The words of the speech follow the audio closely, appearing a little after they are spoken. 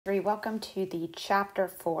Welcome to the Chapter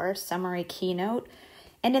 4 Summary Keynote.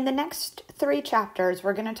 And in the next 3 chapters,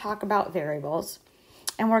 we're going to talk about variables.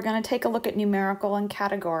 And we're going to take a look at numerical and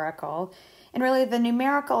categorical. And really, the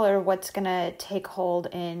numerical are what's going to take hold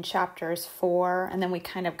in chapters 4, and then we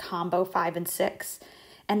kind of combo 5 and 6.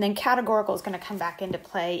 And then categorical is going to come back into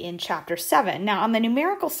play in chapter 7. Now, on the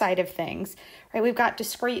numerical side of things, right, we've got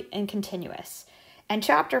discrete and continuous. And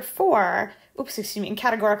chapter 4, in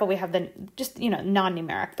categorical, we have the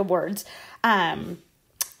non-numeric, the words. And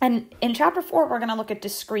in chapter 4, we're going to look at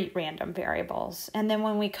discrete random variables. And then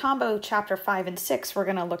when we combo chapter 5 and 6, we're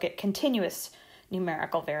going to look at continuous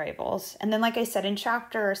numerical variables. And then, like I said, in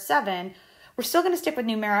chapter 7, we're still going to stick with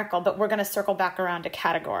numerical, but we're going to circle back around to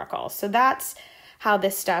categorical. So that's how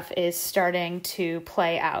this stuff is starting to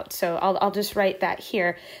play out. So I'll just write that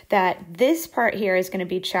here, that this part here is going to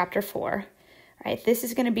be chapter 4. Right, this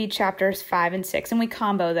is going to be chapters 5 and 6, and we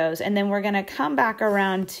combo those. And then we're going to come back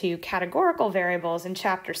around to categorical variables in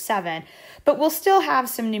chapter 7, but we'll still have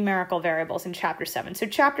some numerical variables in chapter 7. So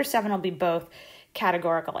chapter 7 will be both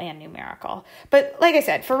categorical and numerical. But like I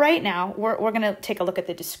said, for right now, we're going to take a look at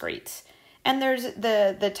the discretes. And there's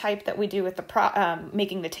the type that we do with the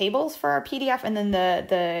making the tables for our PDF, and then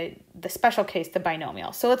the special case, the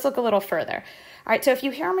binomial. So let's look a little further. All right, so if you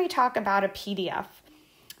hear me talk about a PDF,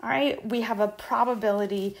 all right, we have a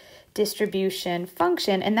probability distribution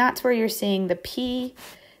function, and that's where you're seeing the P,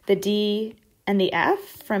 the D, and the F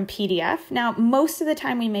from PDF. Now, most of the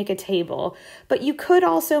time we make a table, but you could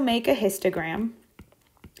also make a histogram.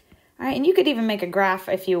 All right, and you could even make a graph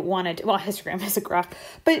if you wanted to. Well, histogram is a graph,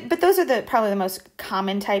 but those are probably the most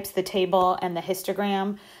common types, the table and the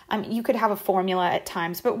histogram. You could have a formula at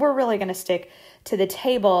times, but we're really going to stick to the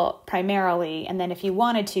table primarily, and then if you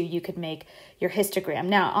wanted to, you could make your histogram.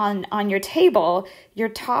 Now, on your table, your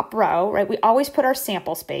top row, right, we always put our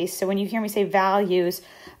sample space. So when you hear me say values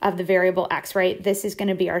of the variable x, right, this is going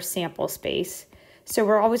to be our sample space. So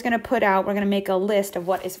we're always going to we're going to make a list of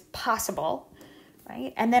what is possible.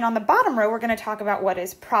 Right? And then on the bottom row, we're going to talk about what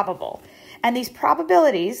is probable. And these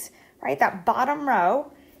probabilities, right, that bottom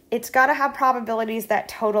row, it's got to have probabilities that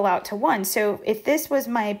total out to 1. So if this was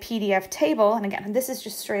my PDF table, and again, this is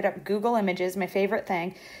just straight up Google Images, my favorite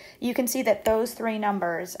thing, you can see that those 3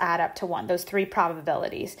 numbers add up to 1, those 3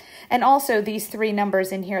 probabilities. And also these 3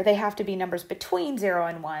 numbers in here, they have to be numbers between 0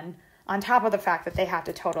 and 1, on top of the fact that they have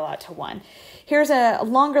to total out to 1. Here's a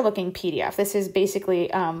longer looking PDF. This is basically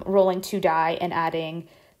rolling 2 die and adding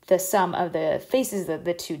the sum of the faces of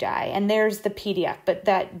the 2 die. And there's the PDF, but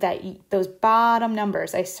those bottom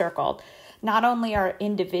numbers I circled, not only are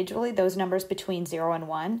individually those numbers between 0 and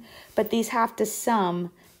 1, but these have to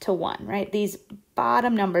sum to 1, right? These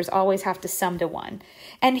bottom numbers always have to sum to 1.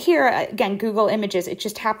 And here, again, Google Images, it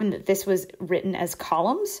just happened that this was written as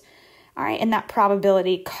columns. All right, and that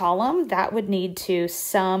probability column, that would need to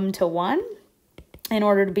sum to 1 in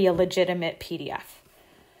order to be a legitimate PDF.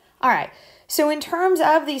 All right, so in terms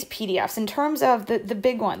of these PDFs, in terms of the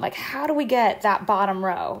big one, like how do we get that bottom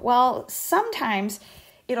row? Well, sometimes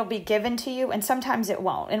it'll be given to you and sometimes it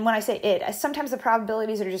won't. And when I say it, sometimes the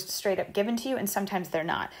probabilities are just straight up given to you and sometimes they're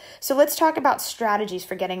not. So let's talk about strategies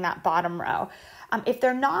for getting that bottom row. If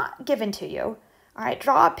they're not given to you, all right,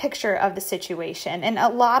 draw a picture of the situation. And a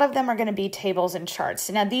lot of them are going to be tables and charts.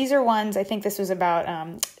 Now, these are ones, I think this was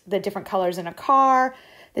about the different colors in a car.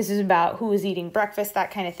 This is about who was eating breakfast,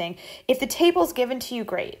 that kind of thing. If the table's given to you,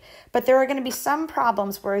 great. But there are going to be some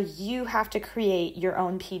problems where you have to create your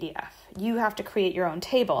own PDF. You have to create your own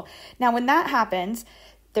table. Now, when that happens,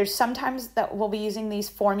 there's sometimes that we'll be using these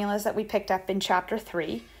formulas that we picked up in chapter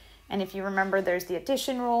 3. And if you remember, there's the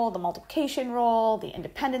addition rule, the multiplication rule, the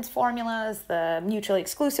independence formulas, the mutually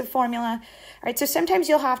exclusive formula. All right, so sometimes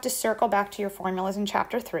you'll have to circle back to your formulas in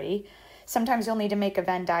chapter 3. Sometimes you'll need to make a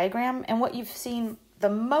Venn diagram. And what you've seen the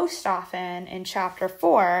most often in chapter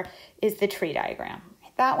 4 is the tree diagram.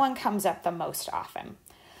 That one comes up the most often.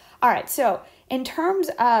 All right, so in terms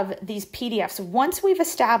of these PDFs, once we've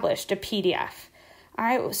established a PDF, all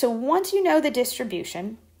right, so once you know the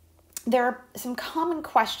distribution, there are some common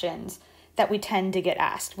questions that we tend to get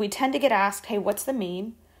asked. We tend to get asked, hey, what's the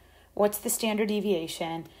mean? What's the standard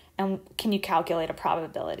deviation? And can you calculate a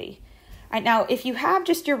probability? All right, now, if you have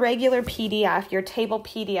just your regular PDF, your table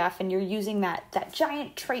PDF, and you're using that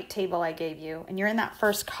giant trait table I gave you, and you're in that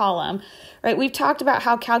first column, right, we've talked about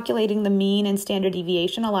how calculating the mean and standard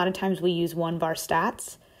deviation, a lot of times we use 1-bar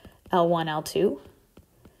stats, L1, L2.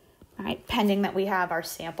 All right, pending that we have our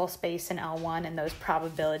sample space in L1 and those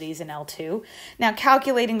probabilities in L2. Now,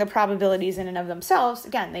 calculating the probabilities in and of themselves,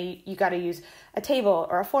 again, you got to use a table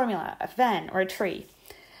or a formula, a Venn or a tree.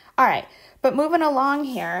 All right, But moving along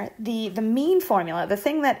here, the mean formula, the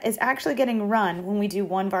thing that is actually getting run when we do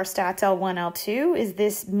 1 var stats L1, L2 is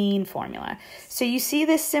this mean formula. So you see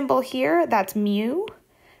this symbol here, that's mu,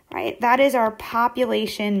 right? That is our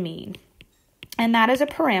population mean. And that is a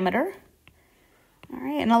parameter. All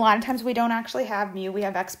right, and a lot of times we don't actually have mu, we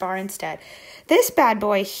have x bar instead. This bad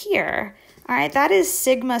boy here, all right, that is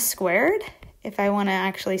sigma squared, if I want to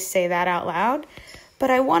actually say that out loud. But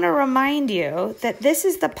I want to remind you that this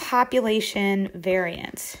is the population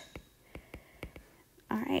variance.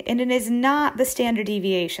 All right, and it is not the standard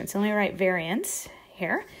deviation. So let me write variance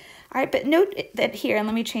here. All right, but note that here, and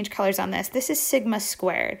let me change colors on this, this is sigma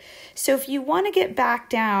squared. So if you want to get back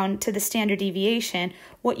down to the standard deviation,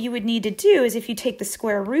 what you would need to do is if you take the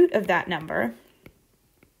square root of that number,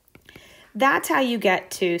 that's how you get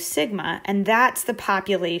to sigma, and that's the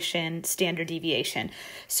population standard deviation.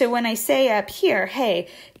 So when I say up here, hey,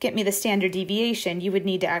 get me the standard deviation, you would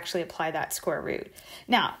need to actually apply that square root.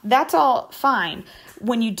 Now, that's all fine.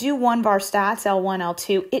 When you do 1 var stats, L1,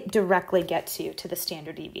 L2, it directly gets you to the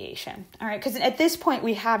standard deviation. All right, because at this point,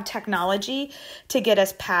 we have technology to get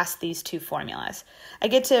us past these two formulas. I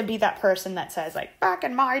get to be that person that says, like, back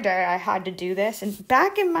in my day, I had to do this. And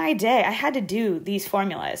back in my day, I had to do these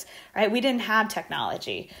formulas, right? We didn't have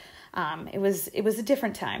technology. It was a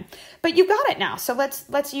different time, but you got it now. So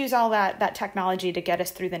let's use all that technology to get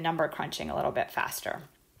us through the number crunching a little bit faster.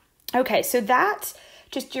 Okay, so that's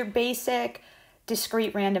just your basic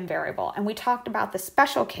discrete random variable. And we talked about the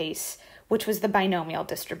special case, which was the binomial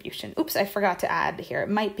distribution. Oops, I forgot to add here. It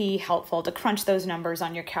might be helpful to crunch those numbers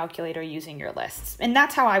on your calculator using your lists. And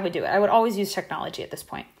that's how I would do it. I would always use technology at this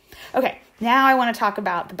point. Okay, now I want to talk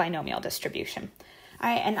about the binomial distribution. All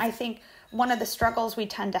right, and I think one of the struggles we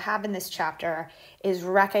tend to have in this chapter is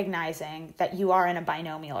recognizing that you are in a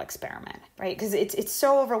binomial experiment, right? Because it's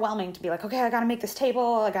so overwhelming to be like, okay, I got to make this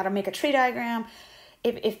table, I got to make a tree diagram.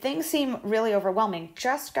 If things seem really overwhelming,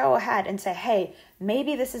 just go ahead and say, hey,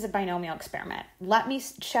 maybe this is a binomial experiment. Let me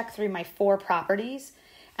check through my 4 properties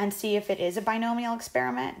and see if it is a binomial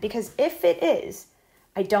experiment. Because if it is,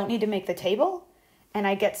 I don't need to make the table, and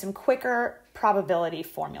I get some quicker probability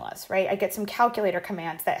formulas, right? I get some calculator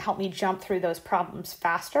commands that help me jump through those problems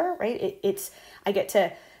faster, right? I get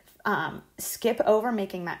to skip over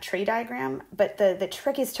making that tree diagram, but the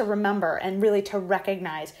trick is to remember and really to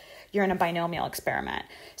recognize you're in a binomial experiment.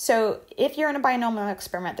 So if you're in a binomial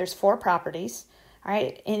experiment, there's 4 properties, all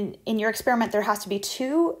right? In your experiment, there has to be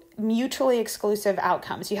 2 mutually exclusive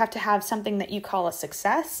outcomes. You have to have something that you call a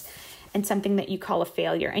success and something that you call a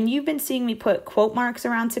failure. And you've been seeing me put quote marks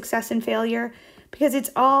around success and failure because it's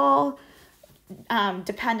all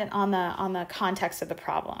dependent on the context of the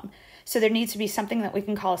problem. So there needs to be something that we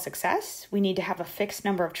can call a success. We need to have a fixed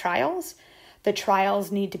number of trials. The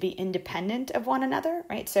trials need to be independent of one another,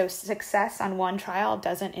 right? So success on one trial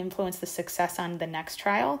doesn't influence the success on the next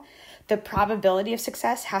trial. The probability of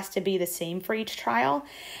success has to be the same for each trial.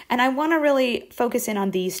 And I want to really focus in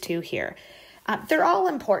on these 2 here. They're all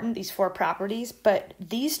important, these 4 properties, but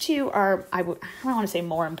these 2 are, I don't want to say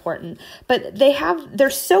more important, but they're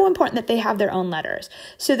so important that they have their own letters.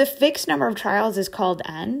 So the fixed number of trials is called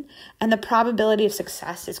N, and the probability of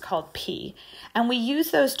success is called P. And we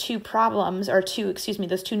use those 2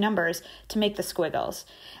 those 2 numbers to make the squiggles.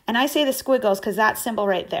 And I say the squiggles because that symbol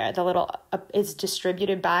right there, the little, is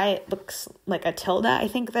distributed by, it looks like a tilde, I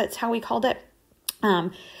think that's how we called it.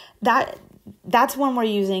 That's when we're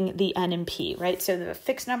using the N and P, right? So the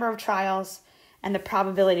fixed number of trials and the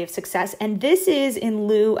probability of success. And this is in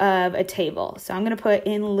lieu of a table. So I'm going to put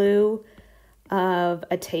in lieu of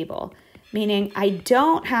a table, meaning I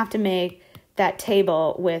don't have to make that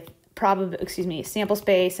table with sample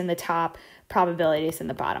space in the top, probabilities in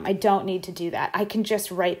the bottom. I don't need to do that. I can just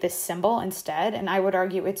write this symbol instead, and I would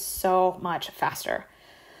argue it's so much faster.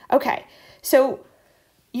 Okay, so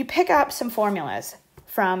you pick up some formulas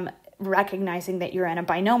from recognizing that you're in a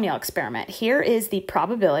binomial experiment. Here is the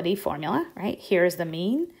probability formula, right? Here is the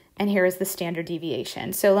mean, and here is the standard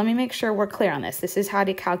deviation. So let me make sure we're clear on this. This is how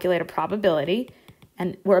to calculate a probability,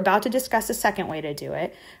 and we're about to discuss a second way to do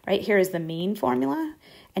it, right? Here is the mean formula,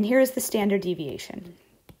 and here is the standard deviation.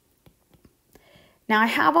 Now I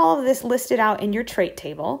have all of this listed out in your trait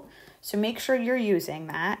table, so make sure you're using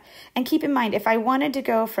that. And keep in mind, if I wanted to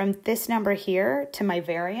go from this number here to my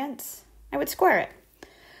variance, I would square it.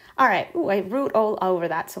 All right, I wrote all over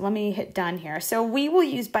that, so let me hit done here. So we will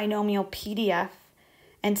use binomial PDF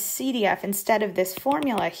and CDF instead of this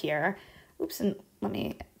formula here. Oops, and let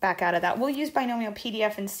me back out of that. We'll use binomial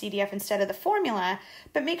PDF and CDF instead of the formula,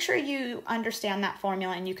 but make sure you understand that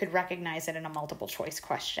formula and you could recognize it in a multiple choice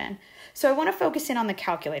question. So I want to focus in on the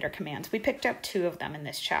calculator commands. We picked up 2 of them in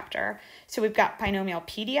this chapter. So we've got binomial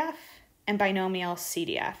PDF and binomial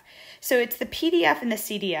CDF. So it's the PDF and the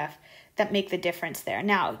CDF that make the difference there.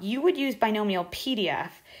 Now, you would use binomial PDF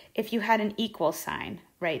if you had an equal sign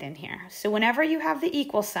right in here. So whenever you have the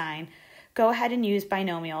equal sign, go ahead and use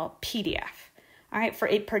binomial PDF, all right, for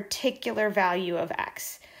a particular value of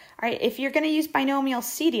X. All right, if you're going to use binomial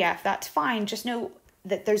CDF, that's fine. Just know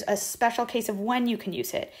that there's a special case of when you can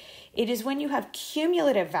use it. It is when you have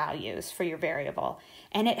cumulative values for your variable,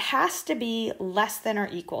 and it has to be less than or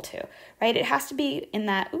equal to, right? It has to be in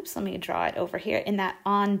that, oops, let me draw it over here, in that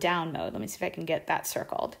on down mode. Let me see if I can get that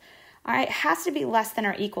circled. All right, it has to be less than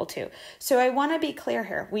or equal to. So I want to be clear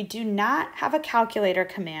here. We do not have a calculator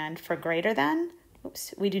command for greater than.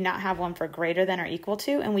 Oops, we do not have one for greater than or equal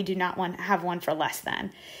to, and we do not have one for less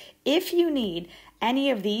than. If you need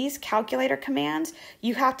any of these calculator commands,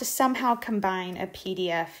 you have to somehow combine a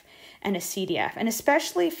PDF and a CDF. And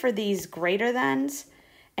especially for these greater thans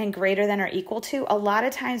and greater than or equal to, a lot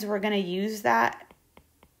of times we're going to use that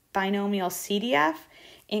binomial CDF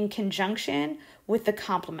in conjunction with the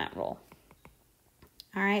complement rule.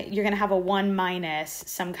 All right, you're going to have a 1 minus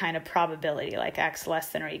some kind of probability, like X less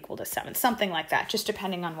than or equal to 7, something like that, just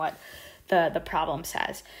depending on what the problem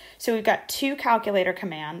says. So we've got 2 calculator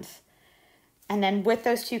commands, and then with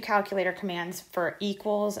those 2 calculator commands for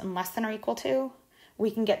equals and less than or equal to,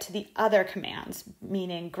 we can get to the other commands,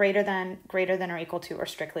 meaning greater than or equal to, or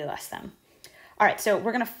strictly less than. All right, so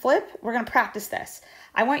we're going to practice this.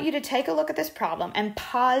 I want you to take a look at this problem and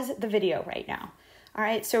pause the video right now. All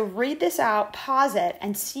right, so read this out, pause it,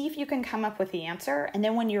 and see if you can come up with the answer. And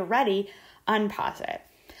then when you're ready, unpause it.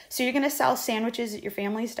 So you're going to sell sandwiches at your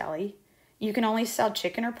family's deli. You can only sell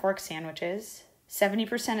chicken or pork sandwiches.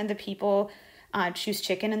 70% of the people choose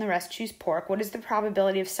chicken and the rest choose pork. What is the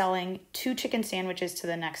probability of selling 2 chicken sandwiches to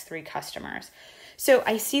the next 3 customers? So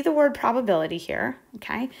I see the word probability here,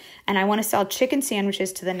 okay? And I want to sell chicken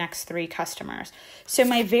sandwiches to the next 3 customers. So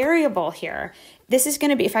my variable here, this is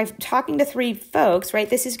going to be, if I'm talking to 3 folks, right,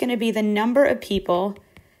 this is going to be the number of people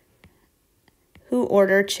who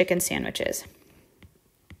order chicken sandwiches.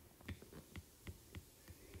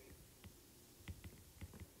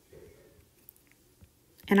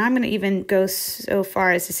 And I'm going to even go so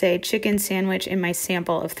far as to say chicken sandwich in my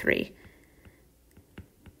sample of 3.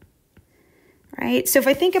 Right? So if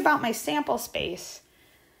I think about my sample space,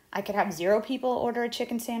 I could have 0 people order a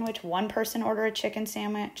chicken sandwich, 1 person order a chicken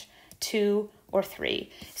sandwich, 2 or 3.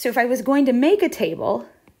 So if I was going to make a table,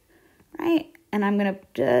 right, and I'm going to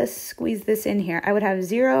just squeeze this in here, I would have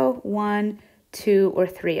 0, 1, 2, or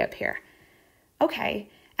 3 up here. Okay,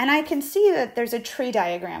 and I can see that there's a tree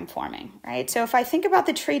diagram forming, right? So if I think about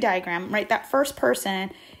the tree diagram, right, that first person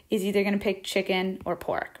is either going to pick chicken or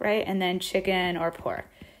pork, right? And then chicken or pork.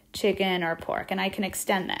 Chicken or pork, and I can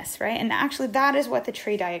extend this, right? And actually that is what the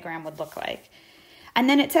tree diagram would look like. And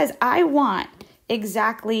then it says, I want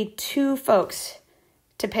exactly 2 folks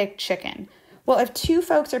to pick chicken. Well, if 2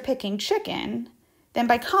 folks are picking chicken, then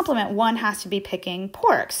by complement, 1 has to be picking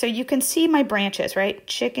pork. So you can see my branches, right?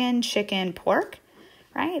 Chicken, chicken, pork,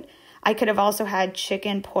 right? I could have also had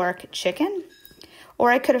chicken, pork, chicken,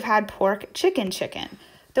 or I could have had pork, chicken, chicken.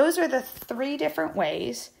 Those are the 3 different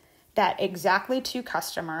ways that exactly 2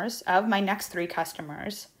 customers of my next 3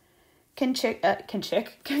 customers can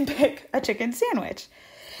pick a chicken sandwich.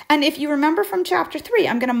 And if you remember from chapter 3,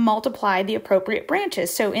 I'm going to multiply the appropriate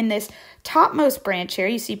branches. So in this topmost branch here,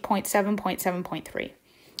 you see 0.7, 0.7, 0.3.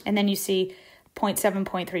 And then you see 0.7,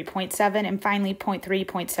 0.3, 0.7, and finally 0.3,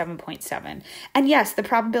 0.7, 0.7. And yes, the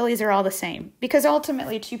probabilities are all the same because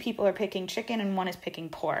ultimately 2 people are picking chicken and 1 is picking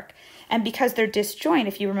pork. And because they're disjoint,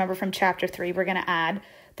 if you remember from chapter 3, we're going to add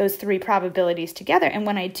those 3 probabilities together. And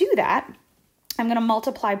when I do that, I'm going to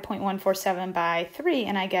multiply 0.147 by 3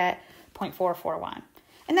 and I get 0.441.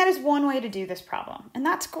 And that is one way to do this problem. And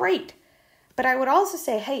that's great. But I would also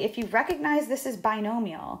say, hey, if you recognize this is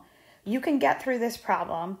binomial, you can get through this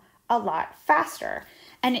problem a lot faster.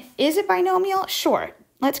 And is it binomial? Sure.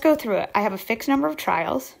 Let's go through it. I have a fixed number of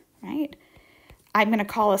trials, right? I'm going to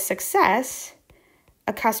call a success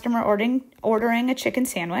a customer ordering a chicken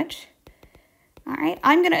sandwich. All right,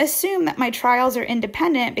 I'm going to assume that my trials are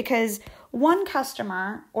independent because 1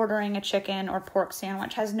 customer ordering a chicken or pork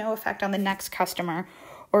sandwich has no effect on the next customer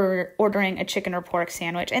or ordering a chicken or pork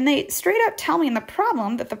sandwich. And they straight up tell me in the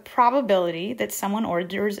problem that the probability that someone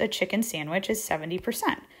orders a chicken sandwich is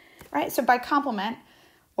 70%, right? So by complement,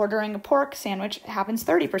 ordering a pork sandwich happens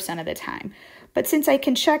 30% of the time. But since I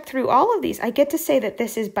can check through all of these, I get to say that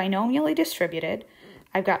this is binomially distributed.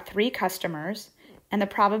 I've got 3 customers, and the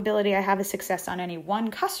probability I have a success on any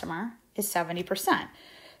one customer is 70%.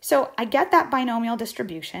 So I get that binomial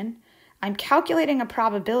distribution. I'm calculating a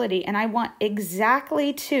probability, and I want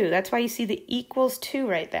exactly 2. That's why you see the equals 2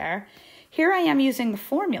 right there. Here I am using the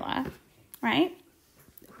formula, right?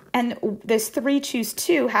 And this 3 choose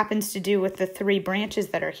 2 happens to do with the 3 branches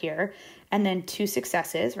that are here, and then 2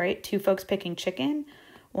 successes, right? 2 folks picking chicken,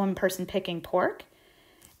 1 person picking pork.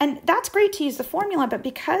 And that's great to use the formula, but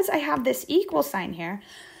because I have this equal sign here,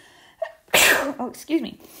 oh, excuse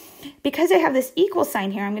me. Because I have this equal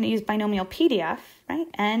sign here, I'm going to use binomial PDF,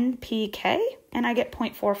 right? NPK, and I get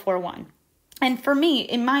 0.441. And for me,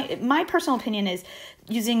 in my personal opinion is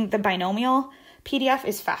using the binomial PDF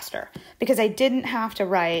is faster because I didn't have to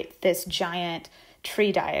write this giant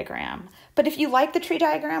tree diagram. But if you like the tree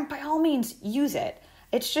diagram, by all means, use it.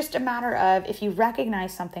 It's just a matter of if you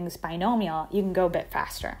recognize something's binomial, you can go a bit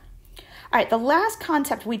faster. All right, the last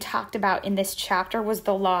concept we talked about in this chapter was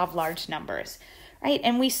the law of large numbers, right?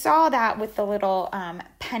 And we saw that with the little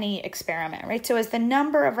penny experiment, right? So as the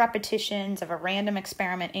number of repetitions of a random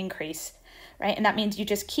experiment increase, right? And that means you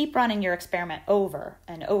just keep running your experiment over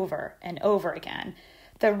and over and over again.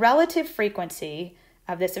 The relative frequency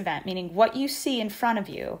of this event, meaning what you see in front of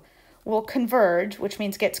you, will converge, which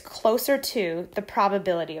means gets closer to the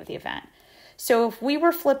probability of the event. So if we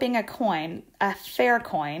were flipping a coin, a fair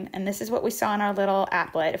coin, and this is what we saw in our little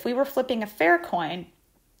applet, if we were flipping a fair coin,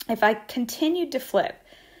 if I continued to flip,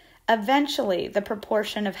 eventually the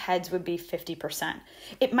proportion of heads would be 50%.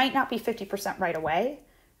 It might not be 50% right away.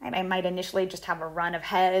 Right? I might initially just have a run of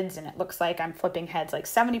heads and it looks like I'm flipping heads like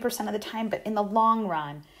 70% of the time, but in the long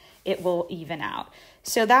run, it will even out.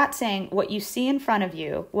 So that's saying what you see in front of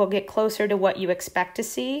you will get closer to what you expect to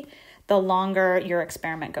see the longer your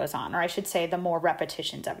experiment goes on, or I should say the more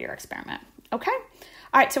repetitions of your experiment. Okay?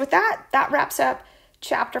 All right, so with that wraps up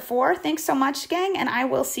chapter 4. Thanks so much, gang, and I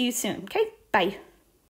will see you soon. Okay? Bye.